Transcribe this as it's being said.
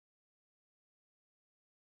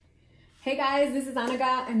Hey guys, this is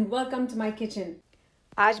Anaga and welcome to my kitchen.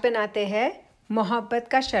 आज बनाते हैं मोहब्बत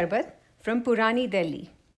का शरबत from पुरानी Delhi.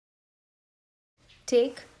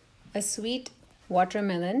 Take a sweet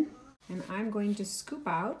watermelon and I'm going to scoop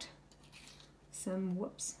out some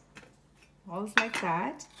balls like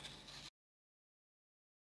that.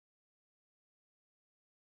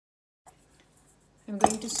 I'm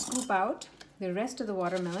going to scoop out the rest of the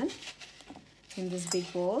watermelon in this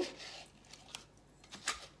big bowl.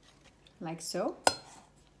 Like so.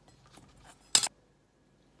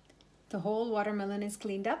 The whole watermelon is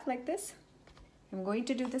cleaned up like this. I'm going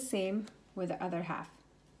to do the same with the other half.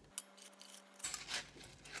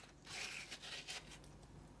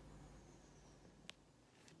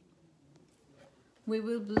 We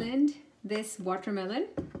will blend this watermelon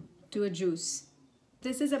to a juice.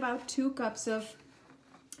 This is about 2 cups of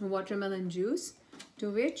watermelon juice,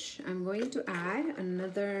 to which I'm going to add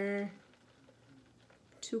another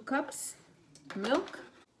 2 cups milk,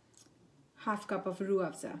 half cup of roux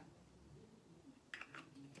afza.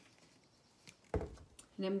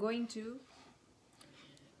 And I'm going to,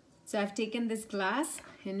 so I've taken this glass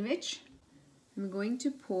in which I'm going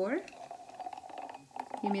to pour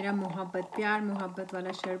ये मेरा मोहब्बत प्यार मोहब्बत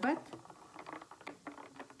वाला शरबत,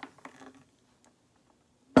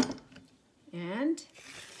 and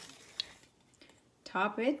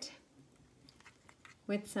top it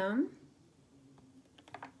with some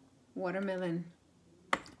watermelon.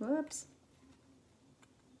 Whoops.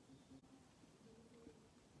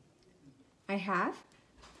 I have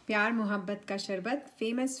Pyar Mohabbat ka Sharbat,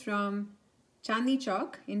 famous from Chandani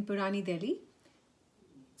Chowk in Purani Delhi.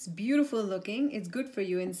 It's beautiful looking, it's good for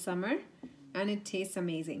you in summer, and it tastes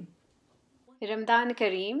amazing. Ramdan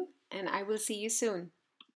Kareem, and I will see you soon.